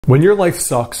When your life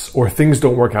sucks or things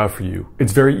don't work out for you,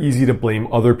 it's very easy to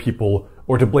blame other people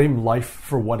or to blame life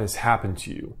for what has happened to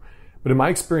you. But in my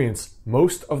experience,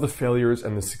 most of the failures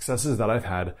and the successes that I've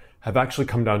had have actually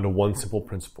come down to one simple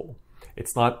principle.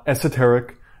 It's not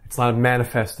esoteric, it's not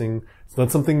manifesting, it's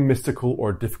not something mystical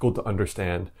or difficult to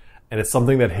understand, and it's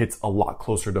something that hits a lot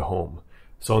closer to home.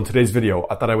 So in today's video,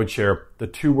 I thought I would share the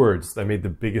 2 words that made the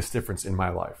biggest difference in my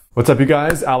life. What's up, you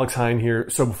guys? Alex Hein here.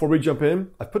 So before we jump in,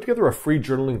 I've put together a free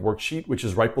journaling worksheet, which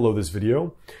is right below this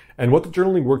video. And what the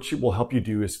journaling worksheet will help you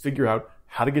do is figure out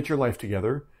how to get your life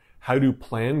together, how to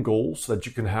plan goals so that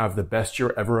you can have the best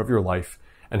year ever of your life,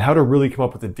 and how to really come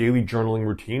up with a daily journaling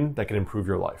routine that can improve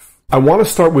your life. I want to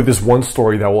start with this one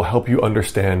story that will help you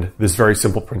understand this very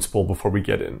simple principle before we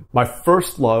get in. My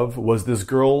first love was this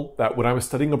girl that when I was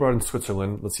studying abroad in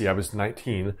Switzerland, let's see, I was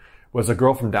 19, was a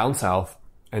girl from down south,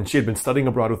 and she had been studying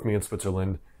abroad with me in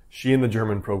Switzerland. She in the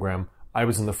German program, I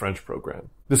was in the French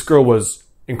program. This girl was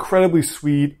incredibly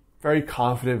sweet, very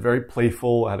confident, very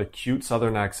playful, had a cute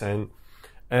southern accent.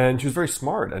 And she was very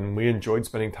smart, and we enjoyed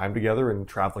spending time together and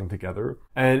traveling together.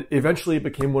 And eventually it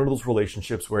became one of those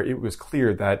relationships where it was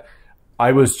clear that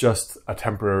I was just a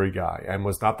temporary guy and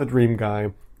was not the dream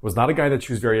guy, was not a guy that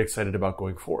she was very excited about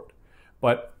going forward.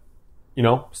 But, you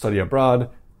know, study abroad,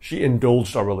 she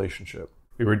indulged our relationship.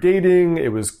 We were dating,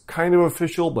 it was kind of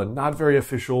official, but not very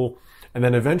official. And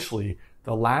then eventually,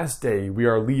 the last day, we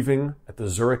are leaving at the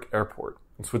Zurich airport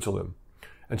in Switzerland.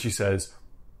 And she says,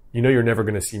 "You know you're never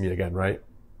gonna see me again, right?"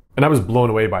 And I was blown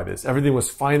away by this. Everything was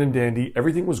fine and dandy.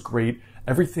 Everything was great.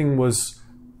 Everything was,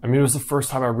 it was the first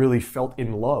time I really felt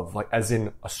in love, like as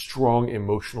in a strong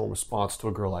emotional response to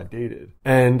a girl I dated.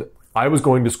 And I was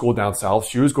going to school down south.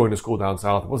 She was going to school down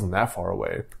south. It wasn't that far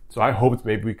away. So I hoped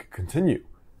maybe we could continue.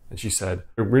 And she said,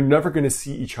 "We're never going to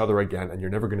see each other again, and you're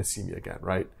never going to see me again,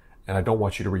 right? And I don't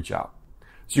want you to reach out."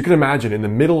 So you can imagine in the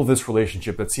middle of this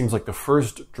relationship that seems like the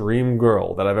first dream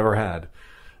girl that I've ever had,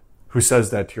 who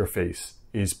says that to your face,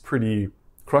 is pretty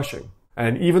crushing.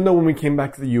 And even though when we came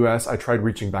back to the US, I tried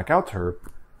reaching back out to her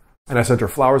and I sent her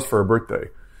flowers for her birthday.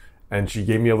 And she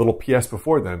gave me a little PS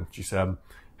before then. She said,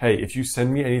 "Hey, if you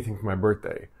send me anything for my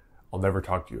birthday, I'll never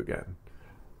talk to you again."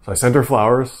 So I sent her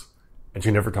flowers and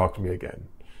she never talked to me again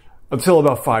until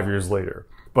about 5 years later.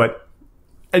 But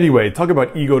anyway, talk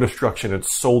about ego destruction and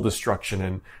soul destruction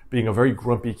and being a very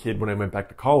grumpy kid when I went back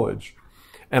to college.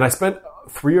 And I spent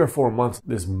 3 or 4 months in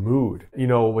this mood. You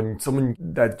know, when someone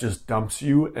that just dumps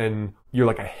you and you're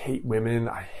like, "I hate women,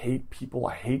 I hate people,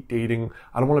 I hate dating,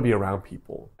 I don't want to be around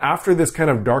people." After this kind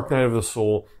of dark night of the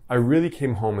soul, I really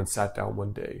came home and sat down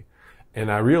one day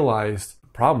and I realized the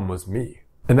problem was me.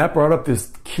 And that brought up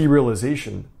this key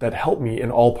realization that helped me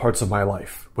in all parts of my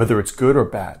life, whether it's good or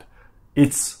bad.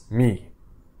 It's me.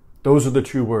 Those are the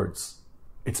 2 words.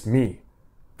 It's me.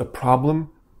 The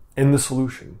problem and the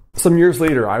solution. Some years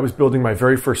later, I was building my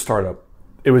very first startup.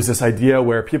 It was this idea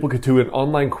where people could do an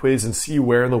online quiz and see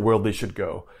where in the world they should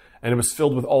go. And it was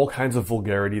filled with all kinds of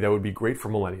vulgarity that would be great for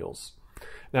millennials.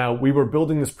 Now, we were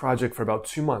building this project for about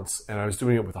 2 months, and I was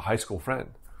doing it with a high school friend.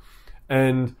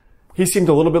 And he seemed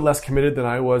a little bit less committed than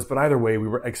I was, but either way, we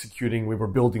were executing, we were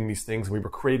building these things, and we were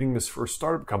creating this first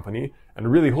startup company,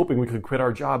 and really hoping we could quit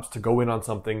our jobs to go in on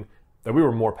something that we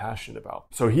were more passionate about.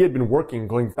 So he had been working,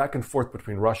 going back and forth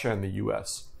between Russia and the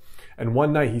US. And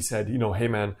one night he said, "Hey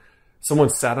man, someone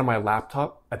sat on my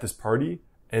laptop at this party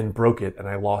and broke it and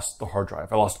I lost the hard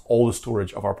drive. I lost all the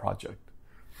storage of our project."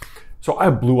 So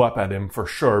I blew up at him for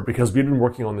sure because we'd been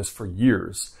working on this for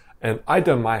years and I'd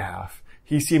done my half.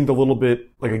 He seemed a little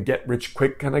bit like a get rich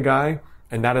quick kind of guy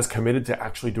and not as committed to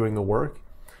actually doing the work.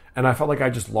 And I felt like I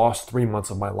just lost 3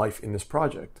 months of my life in this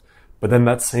project. But then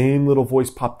that same little voice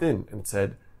popped in and it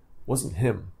said, "It wasn't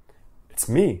him, it's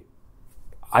me.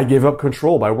 I gave up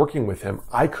control by working with him.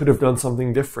 I could have done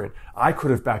something different. I could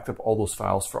have backed up all those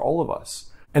files for all of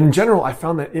us." And in general, I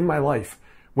found that in my life,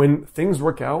 when things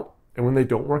work out and when they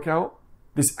don't work out,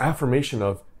 this affirmation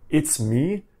of "it's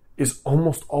me" is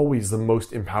almost always the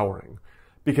most empowering.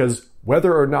 Because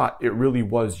whether or not it really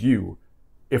was you,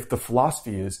 if the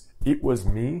philosophy is "it was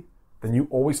me," then you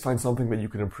always find something that you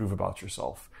can improve about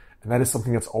yourself. And that is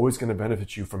something that's always going to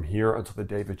benefit you from here until the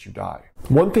day that you die.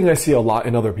 One thing I see a lot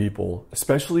in other people,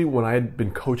 especially when I had been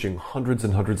coaching hundreds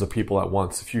and hundreds of people at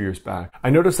once a few years back,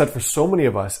 I noticed that for so many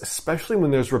of us, especially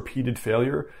when there's repeated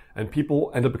failure and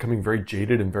people end up becoming very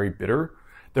jaded and very bitter,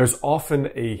 there's often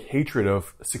a hatred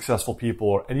of successful people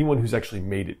or anyone who's actually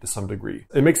made it to some degree.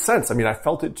 It makes sense. I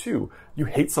felt it too. You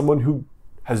hate someone who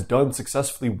has done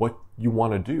successfully what you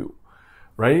want to do,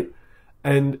 right?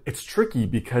 And it's tricky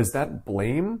because that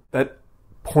blame, that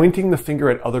pointing the finger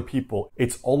at other people,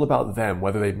 it's all about them,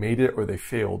 whether they made it or they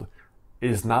failed.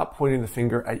 is not pointing the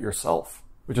finger at yourself,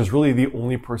 which is really the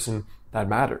only person that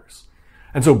matters.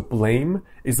 And so blame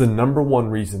is the number one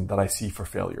reason that I see for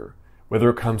failure, whether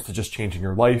it comes to just changing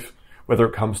your life, whether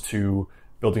it comes to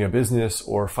building a business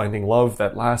or finding love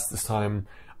that lasts this time.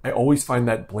 I always find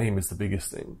that blame is the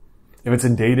biggest thing. If it's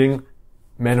in dating,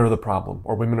 men are the problem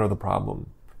or women are the problem.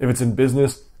 If it's in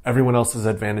business, everyone else has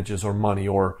advantages or money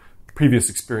or previous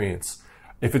experience.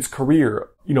 If it's career,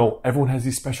 everyone has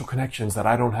these special connections that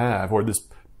I don't have, or this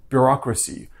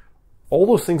bureaucracy. All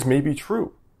those things may be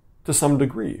true to some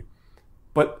degree,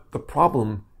 but the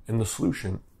problem and the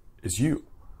solution is you.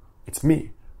 It's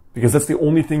me, because that's the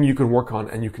only thing you can work on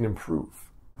and you can improve.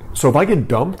 So if I get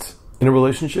dumped in a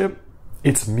relationship,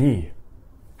 it's me.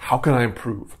 How can I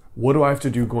improve? What do I have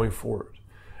to do going forward?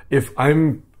 If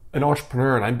I'm an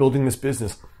entrepreneur and I'm building this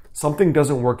business, something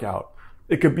doesn't work out.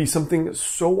 It could be something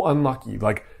so unlucky,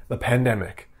 like the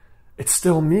pandemic. It's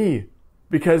still me,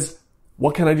 because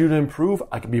what can I do to improve?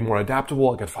 I can be more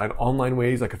adaptable. I can find online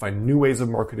ways. I can find new ways of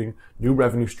marketing, new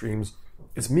revenue streams.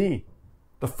 It's me.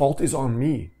 The fault is on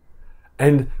me.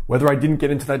 And whether I didn't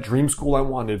get into that dream school I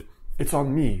wanted, it's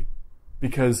on me.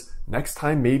 Because next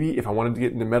time, maybe if I wanted to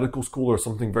get into medical school or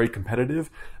something very competitive,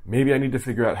 maybe I need to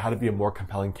figure out how to be a more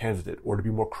compelling candidate, or to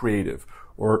be more creative,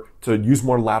 or to use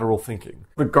more lateral thinking.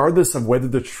 Regardless of whether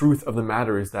the truth of the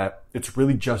matter is that it's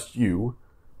really just you,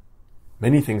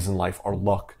 many things in life are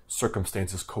luck,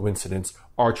 circumstances, coincidence,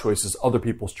 our choices, other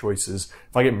people's choices.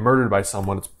 If I get murdered by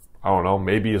someone, it's, I don't know,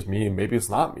 maybe it's me, maybe it's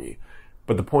not me.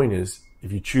 But the point is,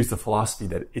 if you choose the philosophy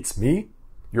that it's me,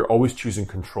 you're always choosing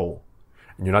control.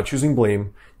 And you're not choosing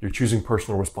blame, you're choosing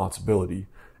personal responsibility.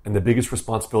 And the biggest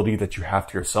responsibility that you have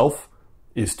to yourself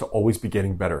is to always be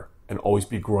getting better and always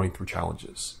be growing through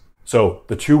challenges. So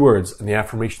the 2 words and the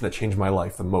affirmation that changed my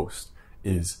life the most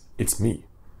is, it's me.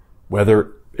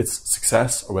 Whether it's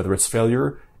success or whether it's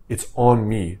failure, it's on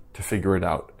me to figure it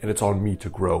out, and it's on me to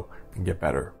grow and get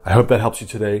better. I hope that helps you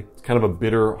today. It's kind of a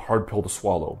bitter, hard pill to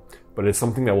swallow, but it's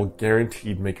something that will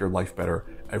guaranteed make your life better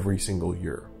every single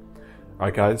year. All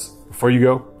right, guys, before you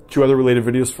go, 2 other related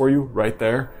videos for you right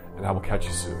there, and I will catch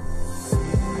you soon.